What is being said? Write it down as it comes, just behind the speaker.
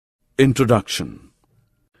Introduction.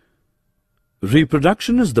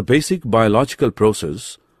 Reproduction is the basic biological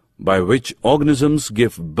process by which organisms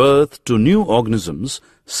give birth to new organisms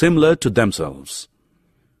similar to themselves.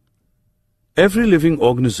 Every living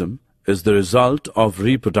organism is the result of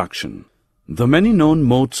reproduction. The many known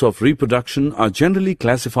modes of reproduction are generally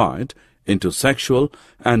classified into sexual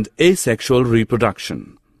and asexual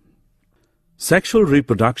reproduction. Sexual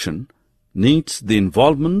reproduction needs the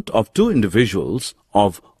involvement of two individuals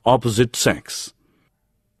of opposite sex.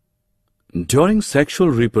 During sexual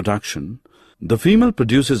reproduction, the female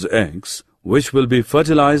produces eggs which will be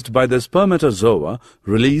fertilized by the spermatozoa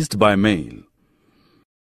released by male.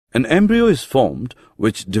 An embryo is formed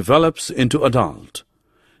which develops into adult.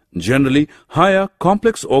 Generally, higher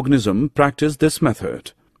complex organisms practice this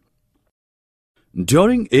method.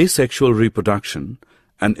 During asexual reproduction,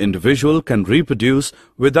 an individual can reproduce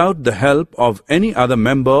without the help of any other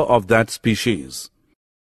member of that species.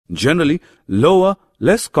 Generally, lower,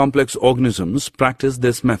 less complex organisms practice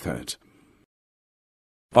this method.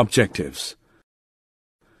 Objectives.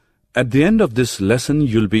 At the end of this lesson,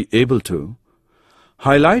 you'll be able to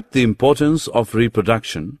highlight the importance of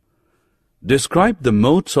reproduction, describe the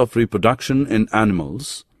modes of reproduction in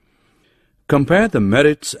animals, compare the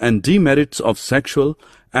merits and demerits of sexual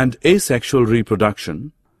and asexual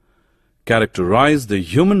reproduction, characterize the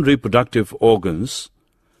human reproductive organs,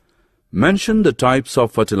 mention the types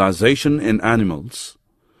of fertilization in animals,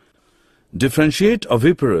 differentiate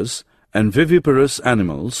oviparous and viviparous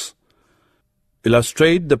animals,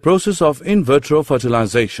 illustrate the process of in vitro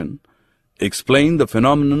fertilization, explain the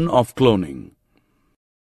phenomenon of cloning.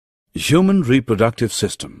 Human reproductive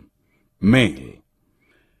system. Male.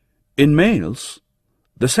 In males,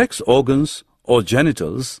 the sex organs or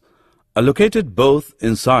genitals are located both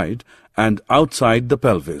inside and outside the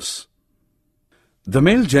pelvis. The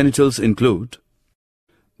male genitals include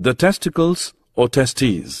the testicles or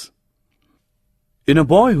testes. In a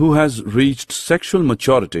boy who has reached sexual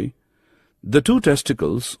maturity, the two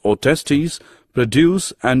testicles or testes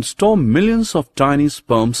produce and store millions of tiny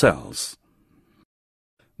sperm cells.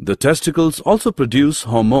 The testicles also produce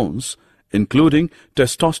hormones, including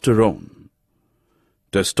testosterone.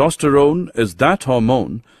 Testosterone is that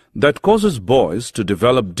hormone that causes boys to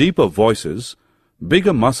develop deeper voices,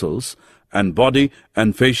 bigger muscles, and body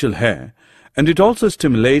and facial hair, and it also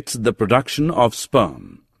stimulates the production of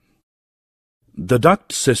sperm. The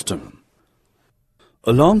duct system.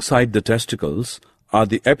 Alongside the testicles are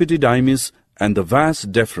the epididymis and the vas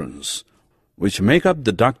deferens, which make up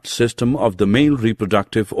the duct system of the male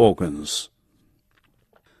reproductive organs.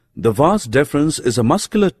 The vas deferens is a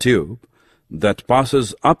muscular tube that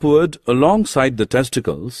passes upward alongside the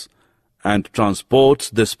testicles and transports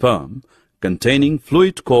the sperm containing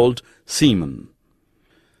fluid called semen.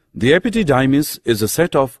 The epididymis is a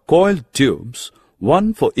set of coiled tubes,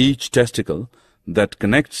 one for each testicle, that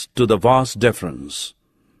connects to the vas deferens.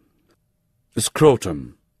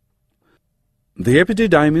 Scrotum. The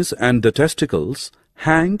epididymis and the testicles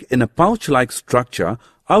hang in a pouch-like structure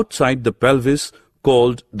outside the pelvis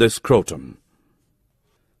called the scrotum.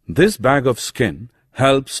 This bag of skin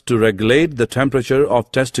helps to regulate the temperature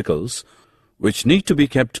of testicles, which need to be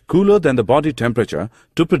kept cooler than the body temperature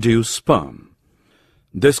to produce sperm.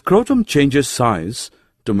 The scrotum changes size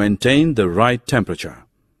to maintain the right temperature.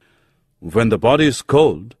 When the body is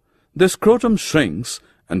cold, the scrotum shrinks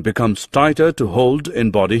and becomes tighter to hold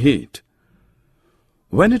in body heat.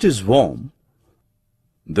 When it is warm,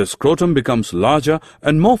 the scrotum becomes larger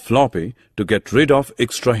and more floppy to get rid of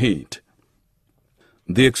extra heat.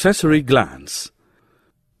 The accessory glands.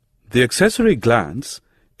 The accessory glands,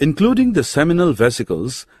 including the seminal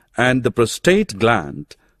vesicles and the prostate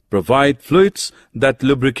gland, provide fluids that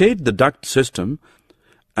lubricate the duct system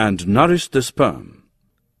and nourish the sperm.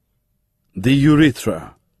 The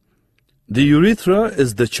urethra. The urethra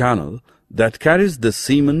is the channel that carries the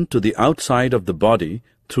semen to the outside of the body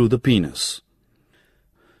through the penis.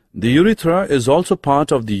 The urethra is also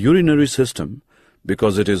part of the urinary system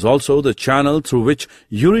because it is also the channel through which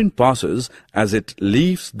urine passes as it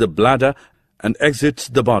leaves the bladder and exits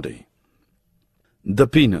the body. The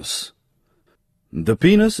penis. The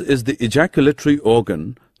penis is the ejaculatory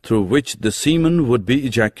organ through which the semen would be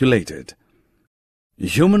ejaculated.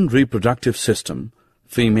 Human reproductive system.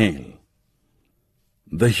 Female.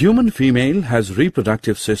 The human female has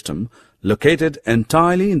reproductive system located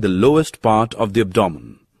entirely in the lowest part of the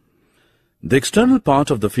abdomen. The external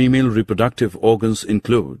part of the female reproductive organs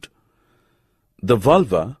include the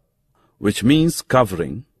vulva, which means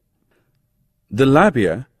covering, the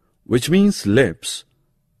labia, which means lips,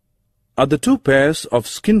 are the two pairs of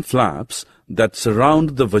skin flaps that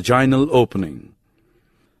surround the vaginal opening.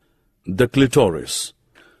 The clitoris,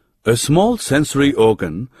 a small sensory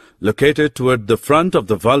organ located toward the front of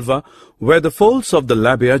the vulva where the folds of the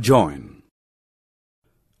labia join.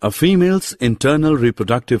 A female's internal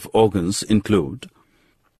reproductive organs include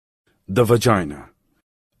the vagina,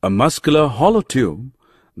 a muscular hollow tube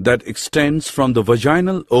that extends from the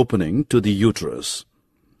vaginal opening to the uterus.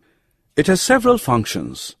 It has several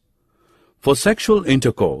functions. For sexual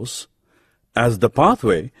intercourse, as the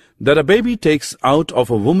pathway that a baby takes out of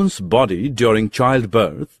a woman's body during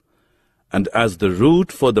childbirth, and as the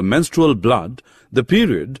route for the menstrual blood, the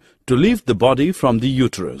period, to leave the body from the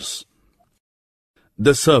uterus.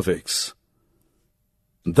 The cervix,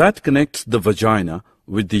 that connects the vagina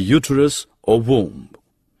with the uterus or womb.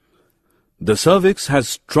 The cervix has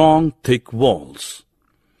strong, thick walls.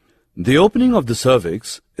 The opening of the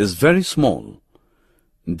cervix is very small.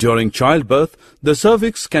 During childbirth, the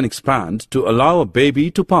cervix can expand to allow a baby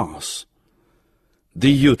to pass.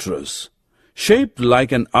 The uterus, shaped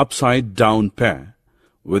like an upside-down pear,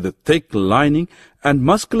 with a thick lining and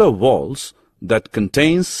muscular walls that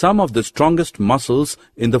contains some of the strongest muscles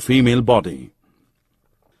in the female body.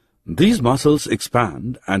 These muscles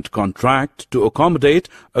expand and contract to accommodate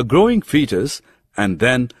a growing fetus and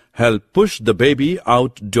then help push the baby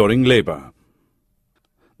out during labor.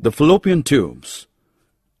 The fallopian tubes,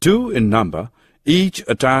 2 in number, each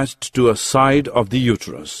attached to a side of the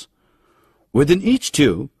uterus. Within each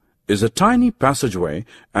tube is a tiny passageway,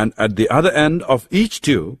 and at the other end of each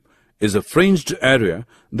tube is a fringed area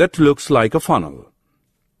that looks like a funnel.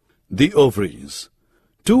 The ovaries,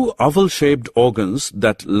 2 oval-shaped organs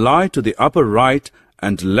that lie to the upper right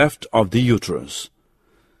and left of the uterus.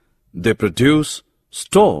 They produce,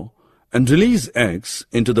 store, and release eggs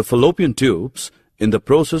into the fallopian tubes in the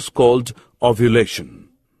process called ovulation.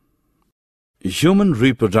 Human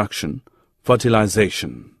reproduction,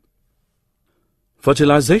 fertilization.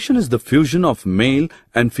 Fertilization is the fusion of male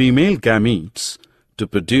and female gametes to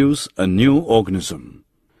produce a new organism.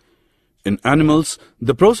 In animals,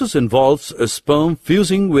 the process involves a sperm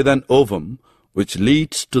fusing with an ovum, which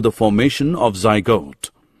leads to the formation of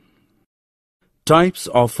zygote. Types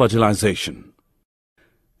of fertilization.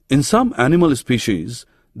 In some animal species,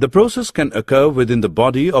 the process can occur within the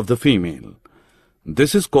body of the female.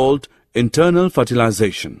 This is called internal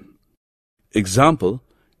fertilization. Example,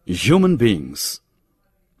 human beings.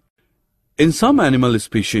 In some animal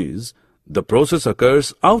species, the process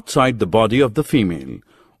occurs outside the body of the female,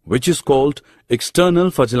 which is called external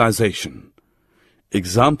fertilization.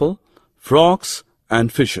 Example, frogs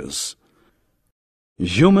and fishes.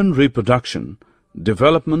 Human reproduction,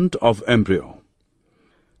 development of embryo.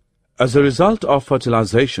 As a result of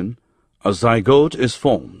fertilization, a zygote is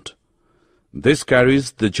formed. This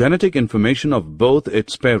carries the genetic information of both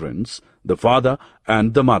its parents, the father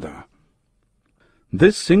and the mother.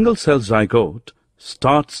 This single-cell zygote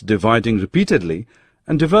starts dividing repeatedly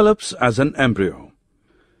and develops as an embryo.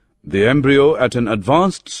 The embryo at an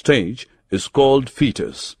advanced stage is called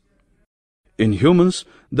fetus. In humans,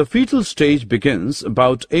 the fetal stage begins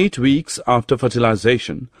about 8 weeks after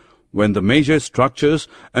fertilization, when the major structures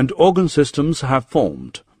and organ systems have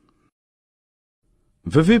formed.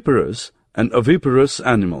 Viviparous and oviparous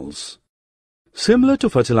animals. Similar to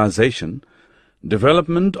fertilization,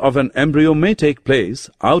 development of an embryo may take place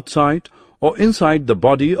outside or inside the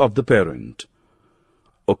body of the parent.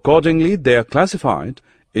 Accordingly, they are classified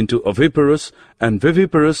into oviparous and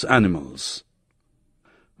viviparous animals.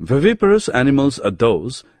 Viviparous animals are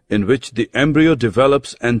those in which the embryo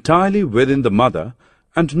develops entirely within the mother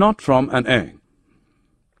and not from an egg.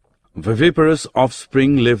 Viviparous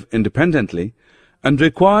offspring live independently and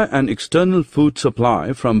require an external food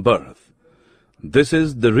supply from birth. This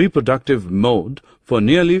is the reproductive mode for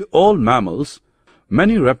nearly all mammals,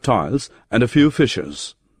 many reptiles, and a few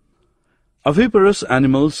fishes. Oviparous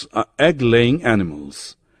animals are egg-laying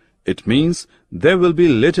animals. It means there will be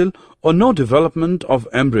little or no development of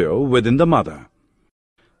embryo within the mother.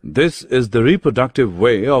 This is the reproductive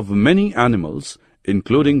way of many animals,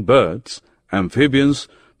 including birds, amphibians,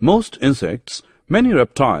 most insects, many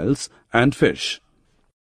reptiles, and fish.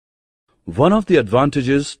 One of the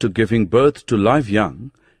advantages to giving birth to live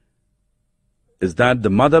young is that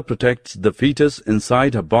the mother protects the fetus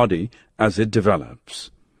inside her body as it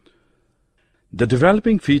develops. The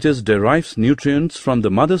developing fetus derives nutrients from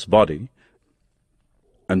the mother's body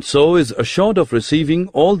and so is assured of receiving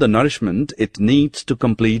all the nourishment it needs to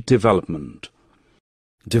complete development.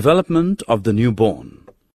 Development of the newborn.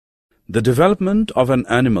 The development of an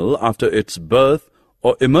animal after its birth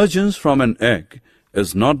or emergence from an egg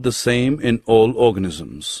is not the same in all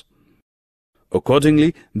organisms.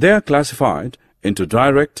 Accordingly, they are classified into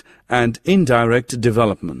direct and indirect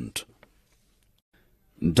development.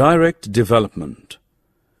 Direct development.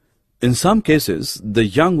 In some cases, the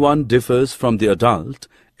young one differs from the adult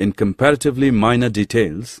in comparatively minor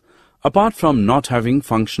details, apart from not having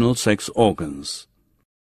functional sex organs.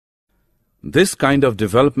 This kind of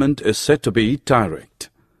development is said to be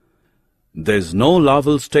direct. There is no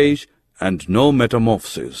larval stage and no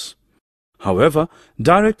metamorphosis. However,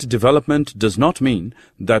 direct development does not mean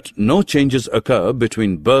that no changes occur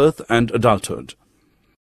between birth and adulthood.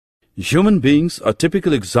 Human beings are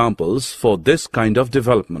typical examples for this kind of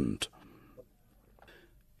development.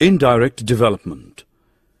 Indirect development.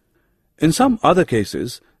 In some other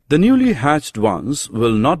cases, the newly hatched ones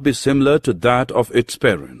will not be similar to that of its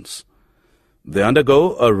parents. They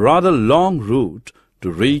undergo a rather long route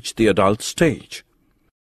to reach the adult stage.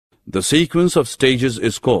 The sequence of stages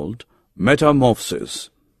is called metamorphosis.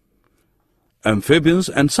 Amphibians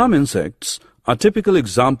and some insects are typical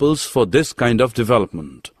examples for this kind of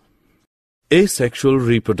development. Asexual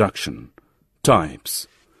reproduction. Types.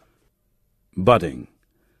 Budding.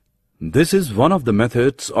 This is one of the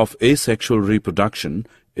methods of asexual reproduction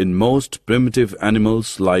in most primitive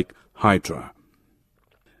animals like Hydra.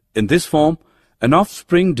 In this form, an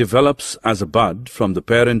offspring develops as a bud from the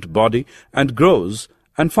parent body and grows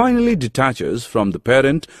and finally detaches from the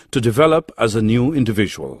parent to develop as a new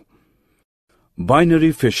individual.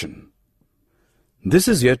 Binary fission. This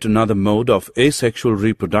is yet another mode of asexual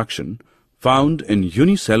reproduction found in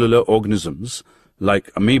unicellular organisms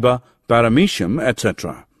like amoeba, paramecium,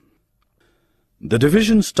 etc. The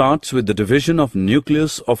division starts with the division of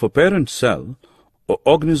nucleus of a parent cell or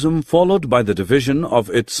organism followed by the division of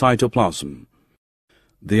its cytoplasm.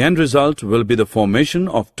 The end result will be the formation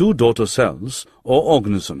of two daughter cells or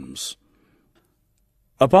organisms.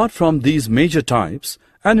 Apart from these major types,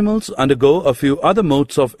 animals undergo a few other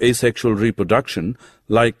modes of asexual reproduction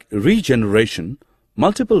like regeneration,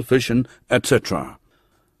 multiple fission, etc.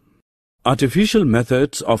 Artificial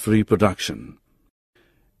methods of reproduction.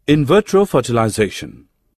 In vitro fertilization.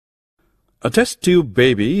 A test tube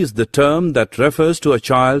baby is the term that refers to a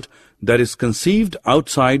child that is conceived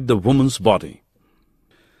outside the woman's body.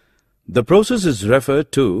 The process is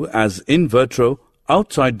referred to as in vitro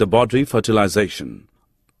outside the body fertilization.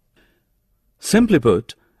 Simply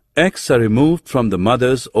put, eggs are removed from the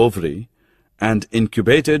mother's ovary and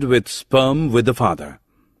incubated with sperm with the father.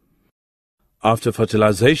 After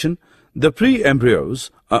fertilization, the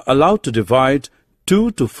pre-embryos are allowed to divide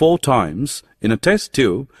 2 to 4 times in a test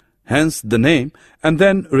tube, hence the name, and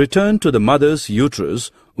then return to the mother's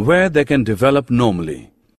uterus where they can develop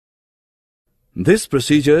normally. This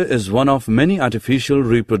procedure is one of many artificial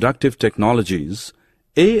reproductive technologies,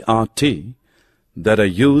 ART, that are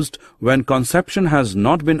used when conception has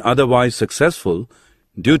not been otherwise successful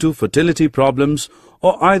due to fertility problems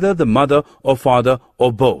or either the mother or father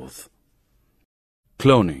or both.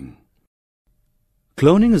 Cloning.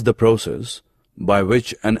 Cloning is the process by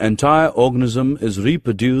which an entire organism is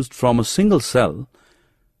reproduced from a single cell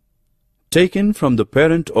taken from the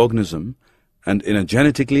parent organism and in a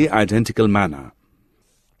genetically identical manner.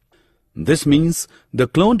 This means the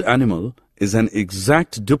cloned animal is an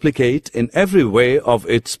exact duplicate in every way of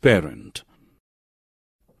its parent.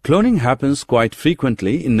 Cloning happens quite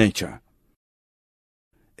frequently in nature.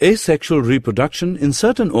 Asexual reproduction in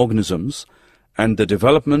certain organisms and the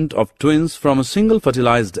development of twins from a single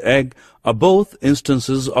fertilized egg are both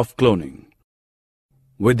instances of cloning.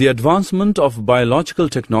 With the advancement of biological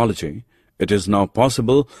technology, it is now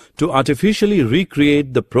possible to artificially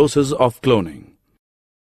recreate the process of cloning.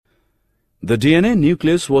 The DNA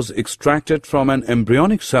nucleus was extracted from an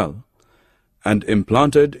embryonic cell and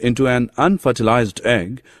implanted into an unfertilized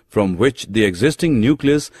egg from which the existing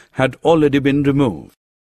nucleus had already been removed.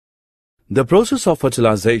 The process of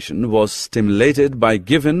fertilization was stimulated by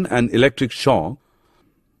given an electric shock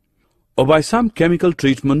or by some chemical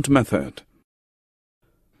treatment method.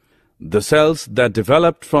 The cells that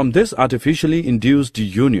developed from this artificially induced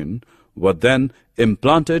union were then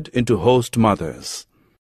implanted into host mothers.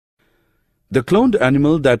 The cloned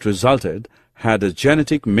animal that resulted had a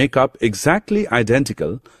genetic makeup exactly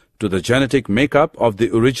identical to the genetic makeup of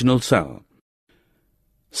the original cell.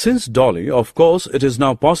 Since Dolly, of course, it is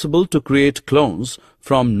now possible to create clones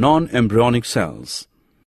from non-embryonic cells.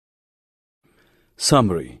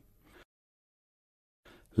 Summary.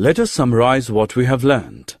 Let us summarize what we have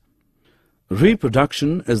learned.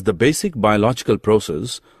 Reproduction is the basic biological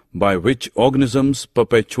process by which organisms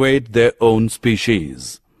perpetuate their own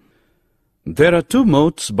species. There are two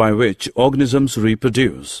modes by which organisms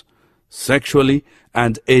reproduce, sexually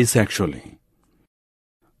and asexually.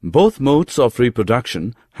 Both modes of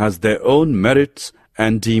reproduction has their own merits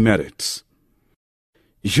and demerits.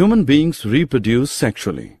 Human beings reproduce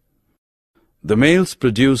sexually. The males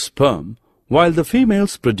produce sperm, while the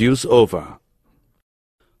females produce ova.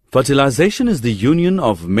 Fertilization is the union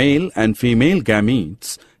of male and female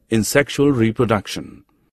gametes in sexual reproduction.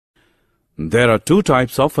 There are two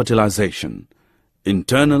types of fertilization,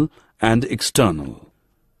 internal and external.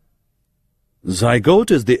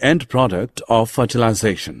 Zygote is the end product of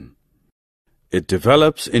fertilization. It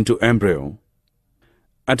develops into embryo.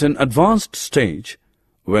 At an advanced stage,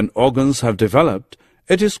 when organs have developed,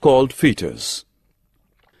 it is called fetus.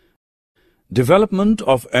 Development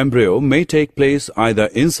of embryo may take place either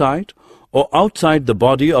inside or outside the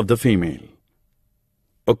body of the female.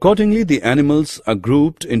 Accordingly, the animals are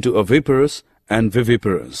grouped into oviparous and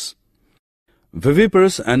viviparous.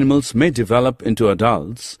 Viviparous animals may develop into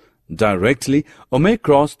adults directly or may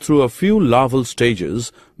cross through a few larval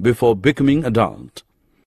stages before becoming adult.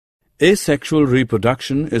 Asexual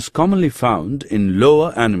reproduction is commonly found in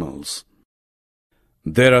lower animals.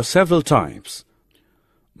 There are several types.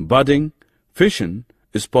 Budding, fission,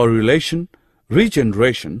 sporulation,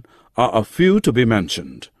 regeneration are a few to be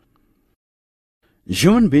mentioned.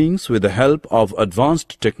 Human beings, with the help of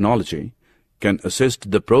advanced technology, can assist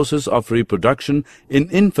the process of reproduction in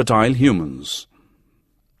infertile humans.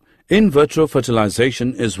 In vitro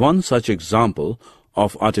fertilization is one such example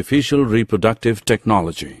of artificial reproductive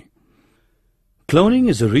technology. Cloning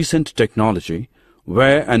is a recent technology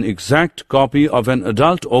where an exact copy of an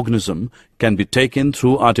adult organism can be taken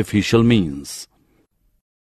through artificial means.